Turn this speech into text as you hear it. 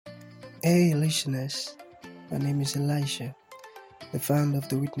Hey listeners, my name is Elisha, the founder of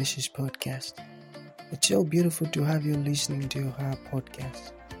the Witnesses podcast. It's so beautiful to have you listening to our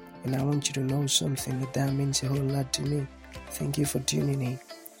podcast, and I want you to know something that means a whole lot to me. Thank you for tuning in.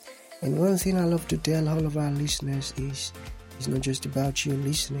 And one thing I love to tell all of our listeners is it's not just about you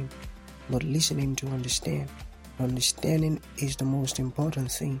listening, but listening to understand. Understanding is the most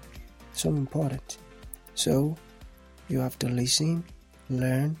important thing, so important. So, you have to listen,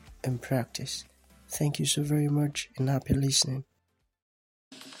 learn, and practice. Thank you so very much and happy listening.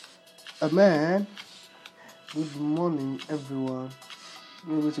 Amen. Good morning, everyone.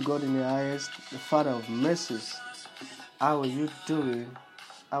 Glory to God in the highest, the Father of mercies. How are you doing?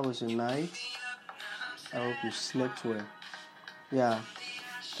 How was your night? I hope you slept well.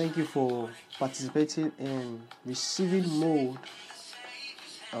 Thank you for participating in receiving mode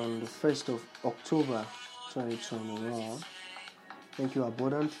on the 1st of October 2021. Thank you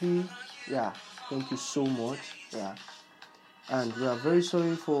abundantly. Thank you so much. And we are very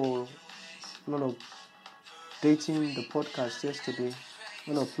sorry for not updating the podcast yesterday,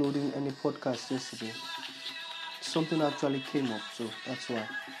 not uploading any podcast yesterday. Something actually came up, so that's why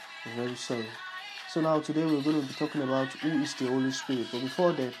I'm very sorry. So now today we're going to be talking about who is the Holy Spirit. But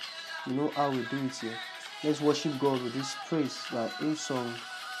before that, you know how we do it here. Let's worship God with this praise by a song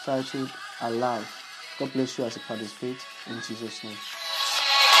titled Alive. God bless you as you participate in Jesus' name.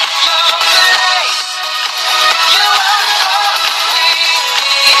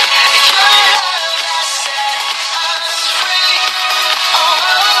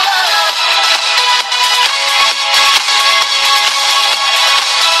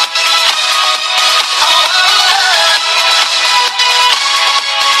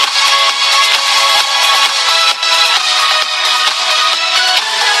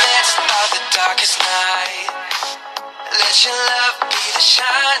 Let your love be the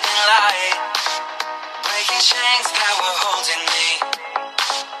shining light, breaking chains that were holding me.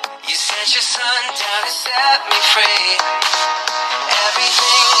 You sent your son down to set me free.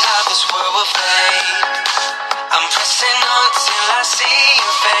 Everything of this world will fade. I'm pressing on till I see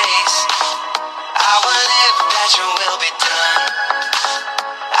your face. I will live that your will be done.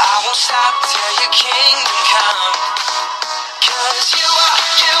 I won't stop till your kingdom come. 'Cause you are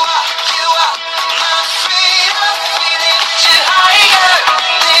my freedom. We lift you higher,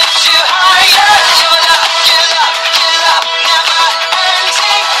 lift you higher. Your love, never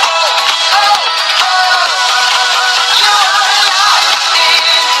ending. You are alive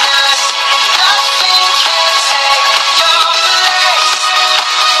in us. Nothing can take your place.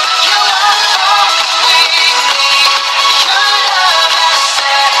 You are all we need. Your love has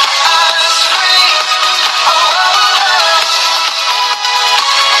set us free. You are my freedom.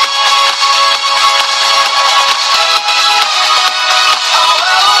 We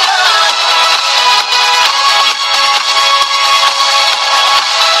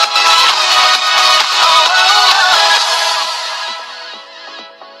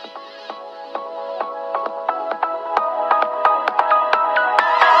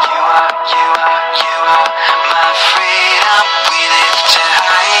lift you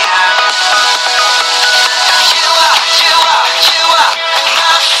higher. You are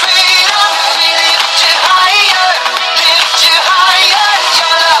my freedom. We lift you higher, lift you higher.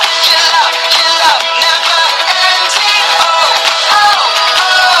 Your love, never ending.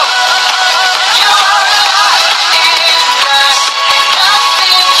 You are alive in us.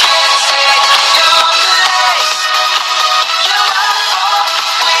 Nothing can take your place. You are all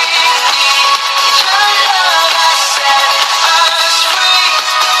we need. Your love has set us free.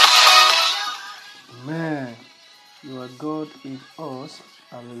 Amen. You are God in us.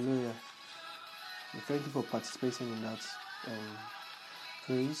 Hallelujah. And thank you for participating in that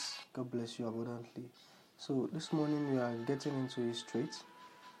praise. God bless you abundantly. So this morning we are getting into it straight.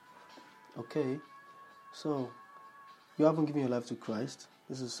 Okay. So you haven't given your life to Christ.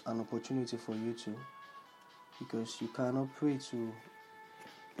 This is an opportunity for you to, because you cannot pray to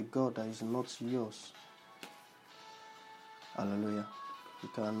a God that is not yours. Hallelujah. You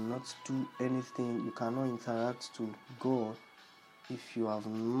cannot do anything, you cannot interact to God if you have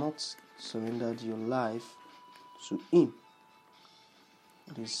not surrendered your life to Him.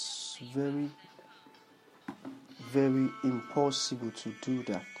 It is very, very impossible to do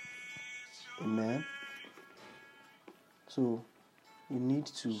that. Amen. So you need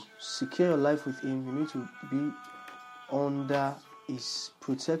to secure your life with Him. You need to be under His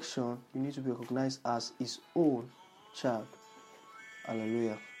protection. You need to be recognized as His own child.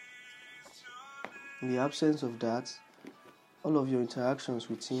 Hallelujah. In the absence of that, all of your interactions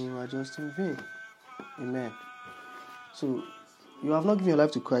with Him are just in vain. Amen. So you have not given your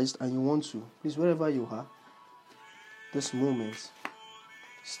life to Christ and you want to, please, wherever you are, this moment,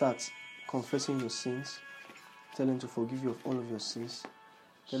 start confessing your sins. Tell Him to forgive you of all of your sins.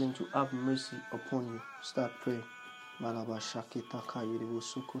 Tell Him to have mercy upon you. Start praying. Is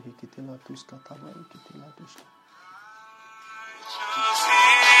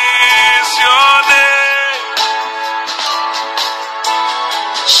your name,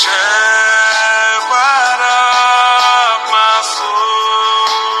 shepherd of my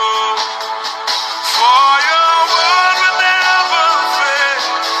soul. For your word will never fail,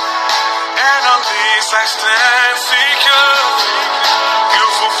 and on this I stand secure. You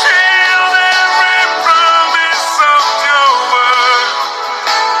fulfill every promise of your word.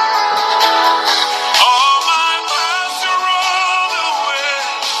 All my past are rolled away.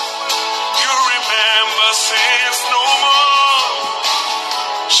 You remember sins no more.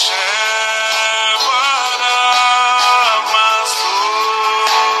 Shepherd of my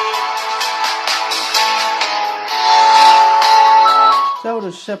soul. Tell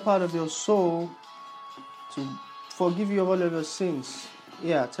the shepherd of your soul to forgive you of all of your sins.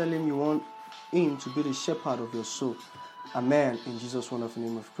 Yeah, tell Him you want Him to be the shepherd of your soul. Amen. In Jesus' wonderful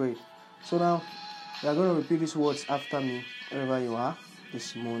name we've prayed. So now, you are going to repeat these words after me, wherever you are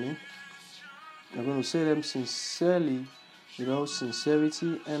this morning. You're going to say them sincerely, with all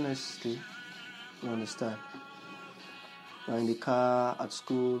sincerity, earnestly. You understand? You're in the car, at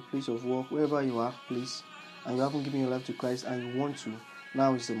school, place of work, wherever you are, please, and you haven't given your life to Christ and you want to.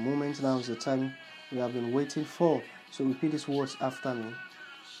 Now is the moment, now is the time we have been waiting for. So repeat these words after me.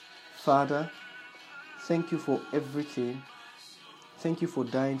 Father, thank you for everything. Thank you for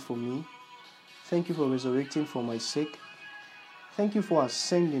dying for me. Thank you for resurrecting for my sake. Thank you for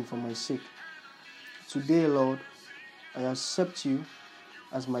ascending for my sake. Today, Lord, I accept you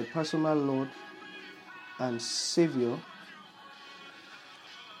as my personal Lord and Savior.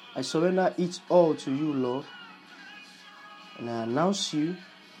 I surrender it all to you, Lord, and I announce you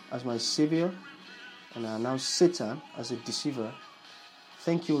as my Savior, and I announce Satan as a deceiver.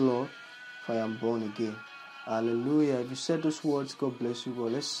 Thank you, Lord, for I am born again. Hallelujah. If you said those words, God bless you.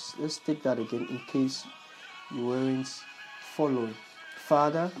 But let's take that again in case you weren't following.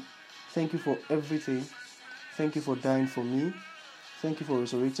 Father, thank you for everything. Thank you for dying for me. Thank you for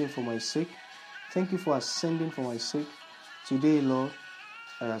resurrecting for my sake. Thank you for ascending for my sake. Today, Lord,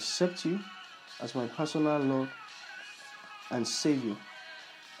 I accept you as my personal Lord and Savior.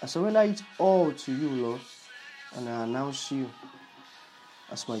 I surrender it all to you, Lord, and I announce you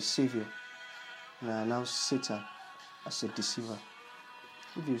as my Savior. And I announce Satan as a deceiver.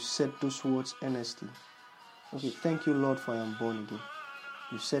 If you said those words earnestly, okay, thank you, Lord, for I am born again.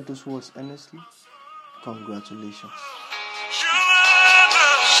 You said those words earnestly, congratulations.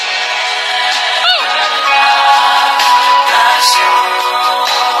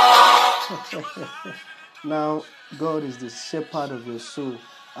 Now, God is the shepherd of your soul.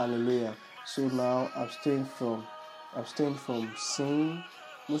 Hallelujah. So now, abstain from sin.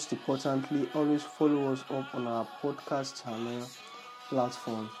 Most importantly, always follow us up on our podcast channel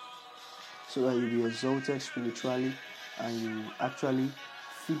platform so that you'll be exalted spiritually and you actually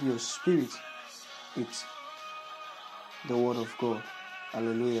feed your spirit with the word of God.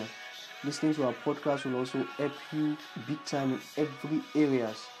 Hallelujah. Listening to our podcast will also help you big time in every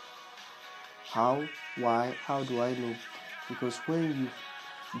areas. How? Why? How do I know? Because when you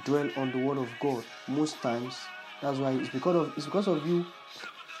dwell on the word of God, most times, that's why it's because of you.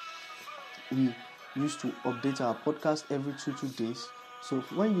 We used to update our podcast every two days. So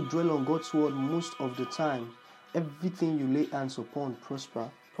when you dwell on God's word most of the time, everything you lay hands upon prospers.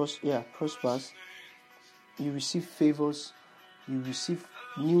 You receive favors. You receive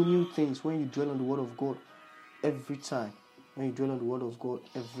new things when you dwell on the word of God every time. When you dwell on the word of God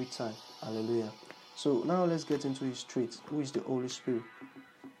every time. Hallelujah. So now let's get into it straight. Who is the Holy Spirit?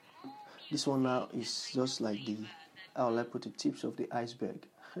 This one now is just like I would like to put the tips of the iceberg.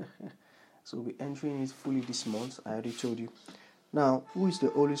 So we'll be entering it fully this month. I already told you. Now, who is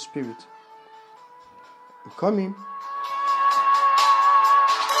the Holy Spirit? I'm coming.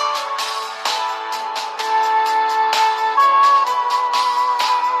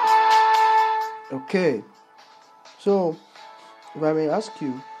 Okay. So, if I may ask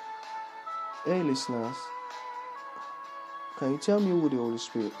you, hey listeners, can you tell me who the Holy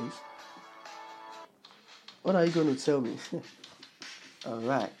Spirit is? What are you going to tell me?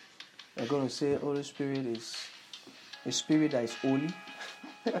 Alright. You're going to say Holy Spirit is a spirit that is holy.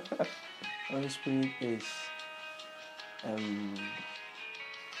 Holy Spirit is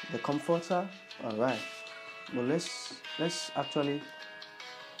the comforter. Alright. But let's actually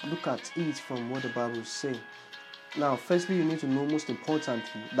look at it from what the Bible is saying. Now, firstly, you need to know, most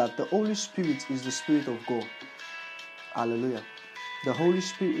importantly, that the Holy Spirit is the Spirit of God. Hallelujah. The Holy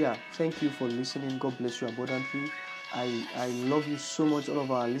Spirit, thank you for listening. God bless you abundantly. I love you so much, all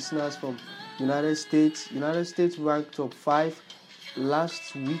of our listeners from United States. United States ranked top 5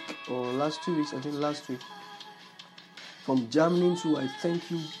 last week or last 2 weeks, I think last week. From Germany too, I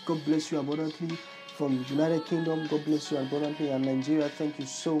thank you. God bless you abundantly. From United Kingdom, God bless you abundantly. And Nigeria, thank you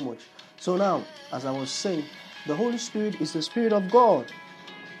so much. So now, as I was saying, the Holy Spirit is the Spirit of God.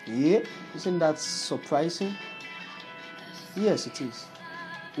 Yeah, isn't that surprising? Yes, it is.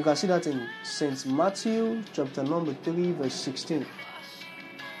 You can see that in St. Matthew chapter number 3 verse 16.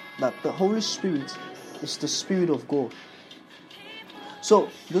 That the Holy Spirit is the Spirit of God. So,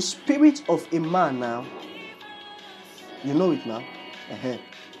 the spirit of a man now, you know it now.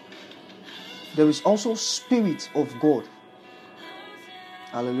 There is also Spirit of God.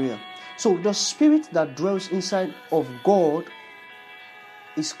 Hallelujah. So, the Spirit that dwells inside of God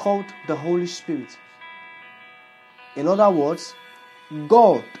is called the Holy Spirit. In other words,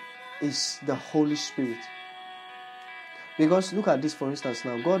 God is the Holy Spirit. Because look at this, for instance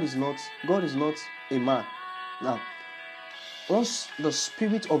now. God is not a man. Now, once the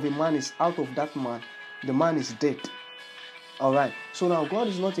spirit of a man is out of that man, the man is dead. Alright. So now God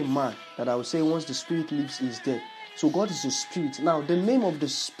is not a man that I would say once the spirit leaves, he is dead. So God is a spirit. Now the name of the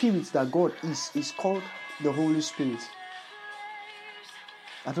spirit that God is called the Holy Spirit.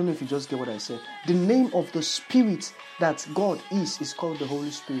 I don't know if you just get what I said. The name of the Spirit that God is called the Holy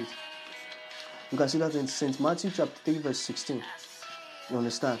Spirit. You can see that in St. Matthew chapter 3 verse 16. You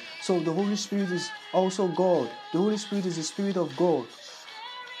understand? So the Holy Spirit is also God. The Holy Spirit is the Spirit of God.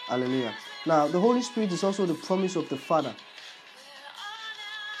 Hallelujah. Now, the Holy Spirit is also the promise of the Father.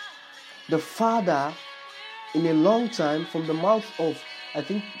 The Father, in a long time, from the mouth of, I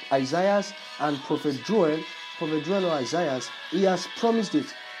think, Isaiah and Prophet Joel or Isaiah, he has promised it,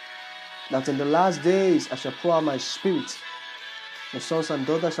 that in the last days I shall pour out my Spirit. The sons and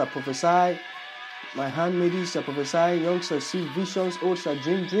daughters shall prophesy, my handmaidens shall prophesy, young shall see visions, old shall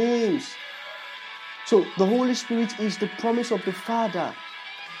dream dreams. So the Holy Spirit is the promise of the Father.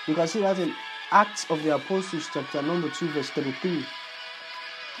 You can see that in Acts of the Apostles chapter number 2 verse 33.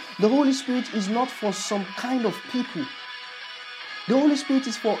 The Holy Spirit is not for some kind of people. The Holy Spirit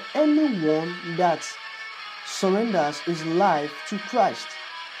is for anyone that surrenders his life to Christ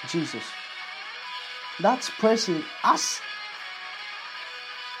Jesus. That person has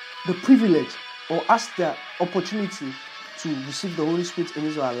the privilege or has the opportunity to receive the Holy Spirit in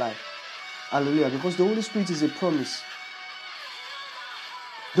his or her life. Hallelujah. Because the Holy Spirit is a promise.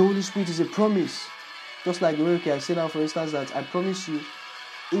 The Holy Spirit is a promise. Just like the way I say now, for instance, that I promise you,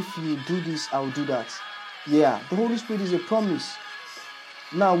 if you do this, I'll do that. Yeah, the Holy Spirit is a promise.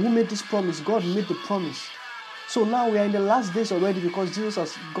 Now, who made this promise? God made the promise. So now we are in the last days already because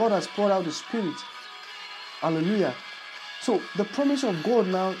God has poured out the Spirit. Hallelujah. So the promise of God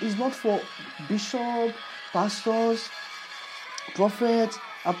now is not for bishop, pastors, prophets,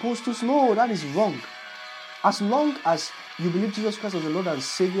 apostles. No, that is wrong. As long as you believe Jesus Christ as the Lord and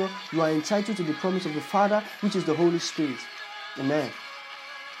Savior, you are entitled to the promise of the Father, which is the Holy Spirit. Amen.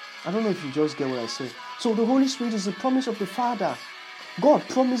 I don't know if you just get what I say. So the Holy Spirit is the promise of the Father. God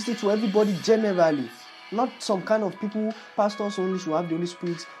promised it to everybody generally. Not some kind of people, pastors only should have the Holy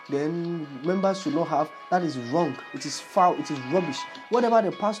Spirit, then members should not have. That is wrong. It is foul. It is rubbish. Whatever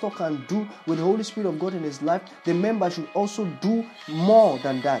the pastor can do with the Holy Spirit of God in his life, the member should also do more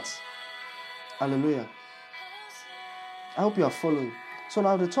than that. Hallelujah. I hope you are following. So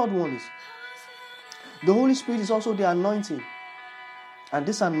now the third one is, the Holy Spirit is also the anointing. And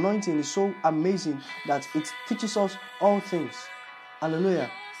this anointing is so amazing that it teaches us all things. Hallelujah.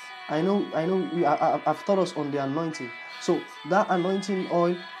 I know I've taught us on the anointing. So that anointing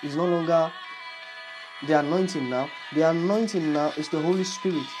oil is no longer the anointing now. The anointing now is the Holy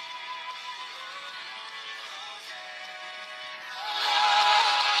Spirit.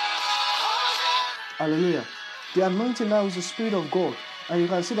 Hallelujah. The anointing now is the Spirit of God. And you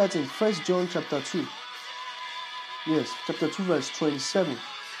can see that in 1 John chapter 2. Yes, chapter 2 verse 27.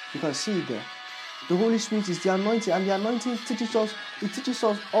 You can see it there. The Holy Spirit is the anointing, and the anointing teaches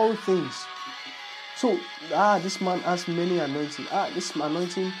us all things. So, this man has many anointing. This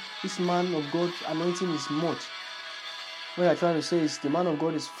man of God anointing is much. What I'm trying to say is the man of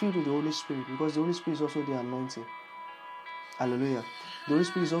God is filled with the Holy Spirit, because the Holy Spirit is also the anointing. Hallelujah. The Holy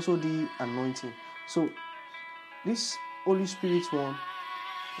Spirit is also the anointing. So, this Holy Spirit one,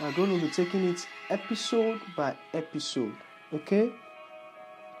 we're going to be taking it episode by episode. Okay?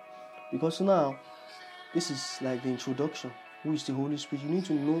 Because now, this is like the introduction. Who is the Holy Spirit? You need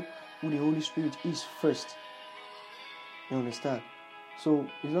to know who the Holy Spirit is first. You understand? So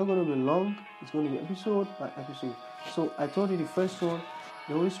it's not going to be long. It's going to be episode by episode. So I told you the first one,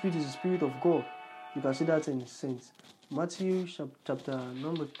 the Holy Spirit is the Spirit of God. You can see that in St. Matthew chapter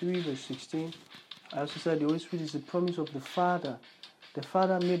number 3 verse 16. I also said the Holy Spirit is the promise of the Father. The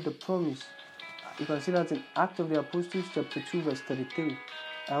Father made the promise. You can see that in Acts of the Apostles chapter 2 verse 33.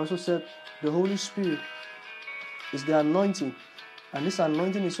 I also said the Holy Spirit is the anointing. And this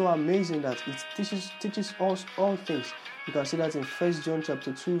anointing is so amazing that it teaches us all things. You can see that in 1 John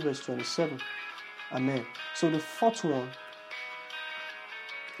chapter 2 verse 27. Amen. So the fourth one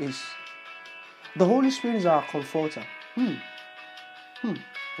is the Holy Spirit is our comforter.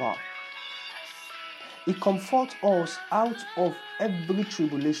 Wow. He comforts us out of every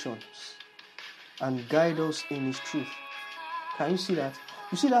tribulation and guide us in His truth. Can you see that?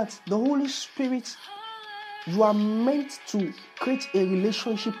 You see that the Holy Spirit, you are meant to create a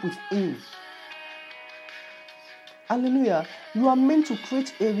relationship with Him. Hallelujah. You are meant to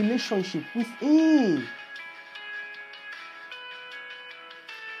create a relationship with Him.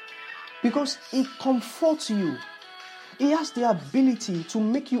 Because He comforts you. He has the ability to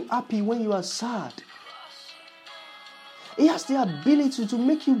make you happy when you are sad. He has the ability to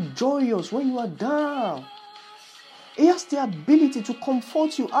make you joyous when you are down. He has the ability to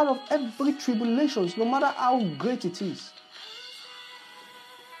comfort you out of every tribulation, no matter how great it is.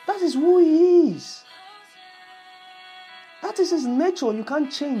 That is who He is. That is His nature. You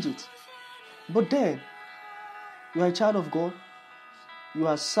can't change it. But then, you are a child of God. You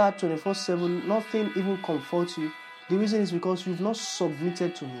are sad 24/7. Nothing even comforts you. The reason is because you've not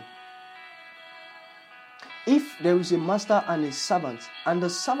submitted to Him. If there is a master and a servant, and the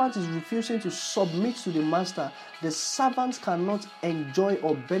servant is refusing to submit to the master, the servant cannot enjoy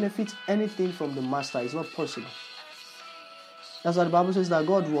or benefit anything from the master. It's not possible. That's why the Bible says that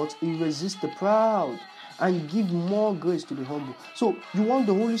God He resists the proud and give more grace to the humble. So you want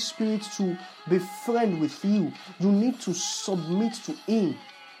the Holy Spirit to be friend with you. You need to submit to Him.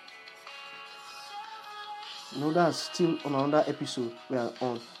 That's still on another episode we are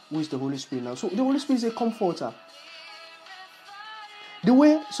on. Who is the Holy Spirit now? So the Holy Spirit is a comforter. The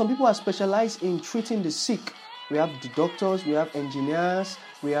way some people are specialized in treating the sick, we have the doctors, we have engineers,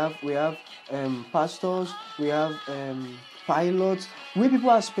 we have pastors, we have pilots. Where people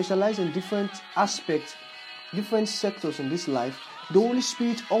are specialized in different aspects, different sectors in this life, the Holy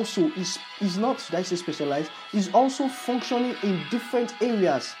Spirit also is not, should I say specialized, is also functioning in different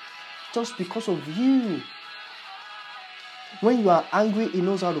areas just because of you. When you are angry, He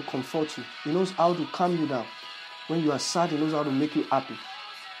knows how to comfort you. He knows how to calm you down. When you are sad, He knows how to make you happy.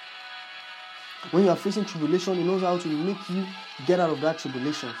 When you are facing tribulation, He knows how to make you get out of that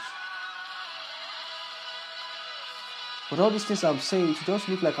tribulation. But all these things I'm saying, it just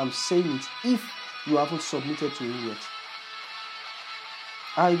look like I'm saying it if you haven't submitted to Him yet.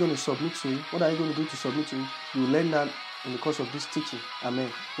 How are you going to submit to Him? What are you going to do to submit to Him? You will learn that in the course of this teaching.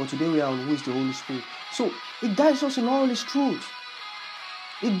 Amen. But today we are on who is the Holy Spirit. So it guides us in all His truth.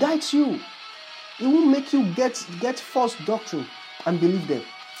 It guides you. It will make you get false doctrine and believe them.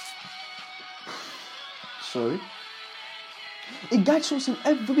 Sorry. It guides us in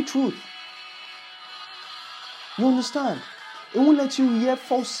every truth. You understand? It won't let you hear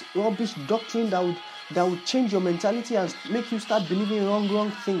false rubbish doctrine that would change your mentality and make you start believing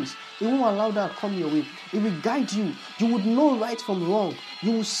wrong things. It won't allow that to come your way. It will guide you. You would know right from wrong.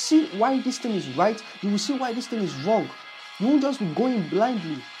 You will see why this thing is right. You will see why this thing is wrong. You won't just be going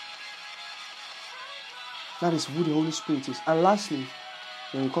blindly. That is who the Holy Spirit is. And lastly,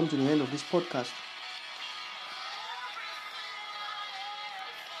 when we come to the end of this podcast,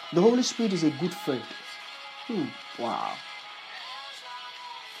 the Holy Spirit is a good friend. Wow.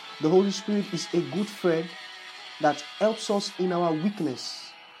 The Holy Spirit is a good friend that helps us in our weakness.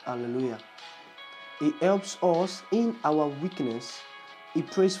 Hallelujah. He helps us in our weakness. He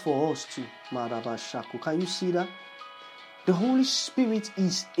prays for us too. Can you see that? The Holy Spirit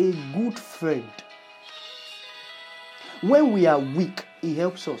is a good friend. When we are weak, He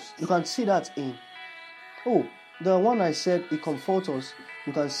helps us. You can see that in the one I said He comforts us.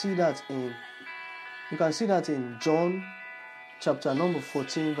 You can see that in John chapter number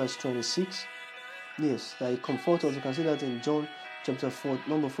 14 verse 26. Yes, that He comforts us. You can see that in John chapter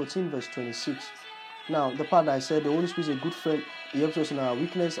number 14 verse 26. Now, the part that I said, the Holy Spirit is a good friend. He helps us in our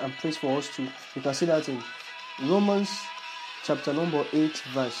weakness and prays for us too. You can see that in Romans chapter number 8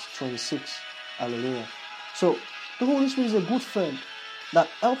 verse 26. Hallelujah. So, the Holy Spirit is a good friend that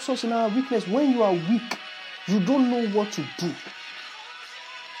helps us in our weakness. When you are weak, you don't know what to do.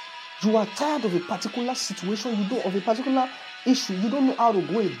 You are tired of a particular situation, of a particular issue, you don't know how to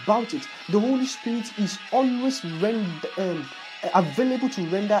go about it, the Holy Spirit is always available to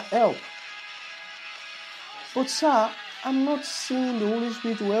render help. But sir, I'm not seeing the Holy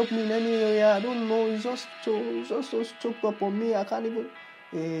Spirit to help me in any area. I don't know. It's just so choked up on me. I can't even.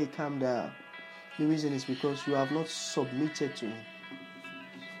 Hey, calm down. The reason is because you have not submitted to Him.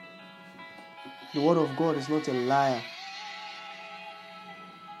 The Word of God is not a liar.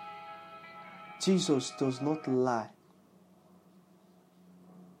 Jesus does not lie.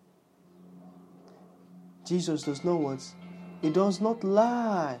 Jesus does not what? He does not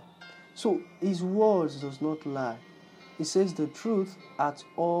lie. So His words does not lie. He says the truth at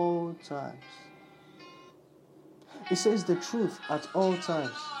all times. He says the truth at all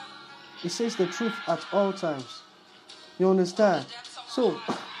times. He says the truth at all times. You understand? So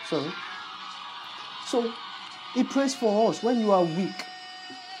He prays for us when you are weak.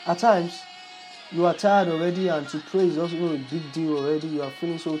 At times, you are tired already, and to pray is also a big deal already. You are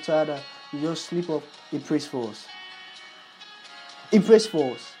feeling so tired that you just sleep off. He prays for us. He prays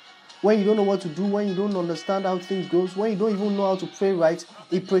for us. When you don't know what to do, when you don't understand how things goes, when you don't even know how to pray right,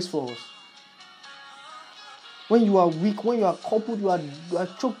 He prays for us. When you are weak, when you are coupled, you are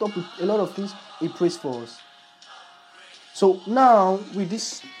choked up with a lot of things, He prays for us. So now, with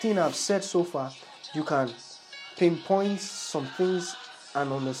this thing I've said so far, you can pinpoint some things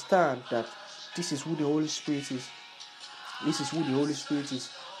and understand that this is who the Holy Spirit is. This is who the Holy Spirit is.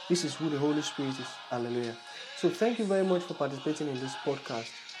 This is who the Holy Spirit is. Hallelujah. So thank you very much for participating in this podcast.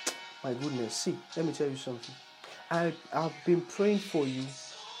 My goodness. See, let me tell you something. I've been praying for you,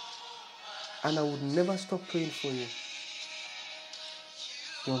 and I would never stop praying for you.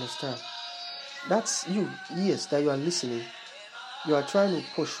 You understand? That's you. Yes, that you are listening. You are trying to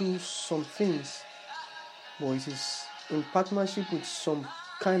pursue some things, but it is in partnership with some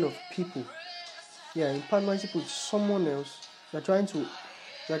kind of people. Yeah, in partnership with someone else. You are trying to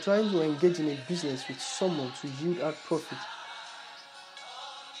engage in a business with someone to yield out profit.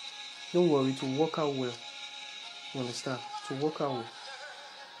 Don't worry, to work out well. You understand? To work out well.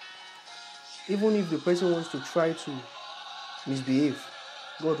 Even if the person wants to try to misbehave,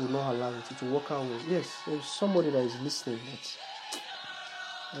 God will not allow it to work out well. Yes, there's somebody that is listening.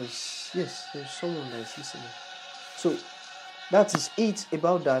 There's someone that is listening. So that is it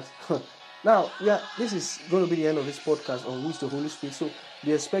about that. Now, this is going to be the end of this podcast on who is the Holy Spirit. So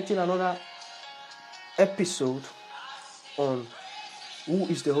be expecting another episode on who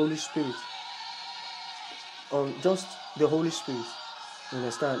is the Holy Spirit. On just the Holy Spirit. You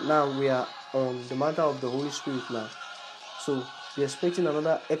understand? Now we are on the matter of the Holy Spirit now. So be expecting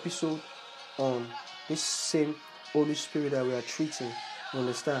another episode on this same Holy Spirit that we are treating. You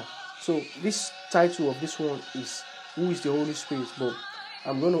understand? So this title of this one is Who is the Holy Spirit? But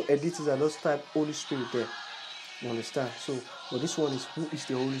I'm going to edit it and just type Holy Spirit there. You understand? So, but this one is Who is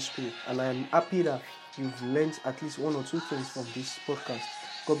the Holy Spirit? And I am happy that you've learned at least one or two things from this podcast.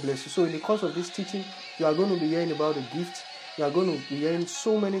 God bless you. So in the course of this teaching, you are going to be hearing about the gift. You are going to be hearing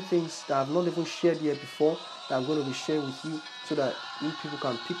so many things that I've not even shared here before that I'm going to be sharing with you so that you people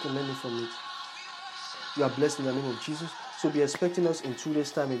can pick and learn from it. You are blessed in the name of Jesus. So be expecting us in 2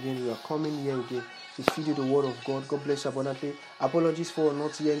 days' time again. We are coming here again to feed you the word of God. God bless you abundantly. Apologies for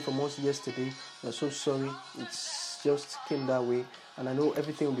not hearing from us yesterday. We're so sorry. It's just came that way. And I know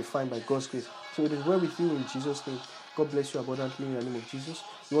everything will be fine by God's grace. So it is well with you in Jesus' name. God bless you abundantly in the name of Jesus.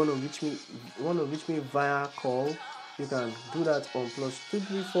 You want to reach me via call? You can do that on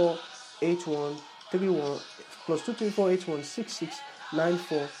 +234 81 31 +234 81 66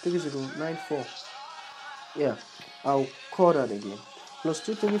 94 3094. Yeah, I'll call that again.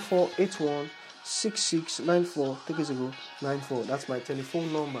 +234 81 66 94 3094. That's my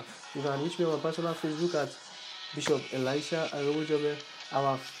telephone number. You can reach me on my personal Facebook at Bishop Elisha Arowojobe,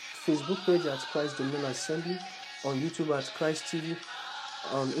 our Facebook page at Christ Dominion Assembly, on YouTube at Christ TV,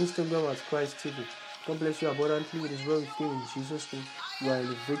 on Instagram at Christ TV. God bless you abundantly. It is well with you in Jesus' name. You are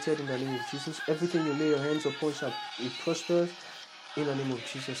elevated in the name of Jesus. Everything you lay your hands upon shall be prosperous in the name of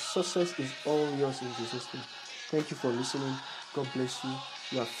Jesus. Success is all yours in Jesus' name. Thank you for listening. God bless you.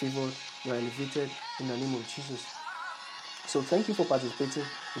 You are favored. You are elevated in the name of Jesus. So thank you for participating.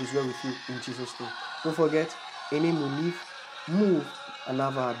 It is well with you in Jesus' name. Don't forget, in Him we live, move, and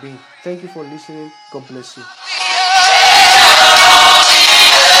have our being. Thank you for listening. God bless you.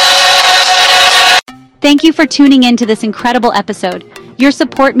 Thank you for tuning in to this incredible episode. Your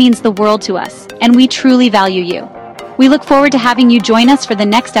support means the world to us, and we truly value you. We look forward to having you join us for the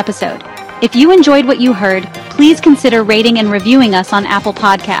next episode. If you enjoyed what you heard, please consider rating and reviewing us on Apple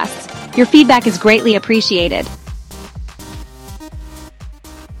Podcasts. Your feedback is greatly appreciated.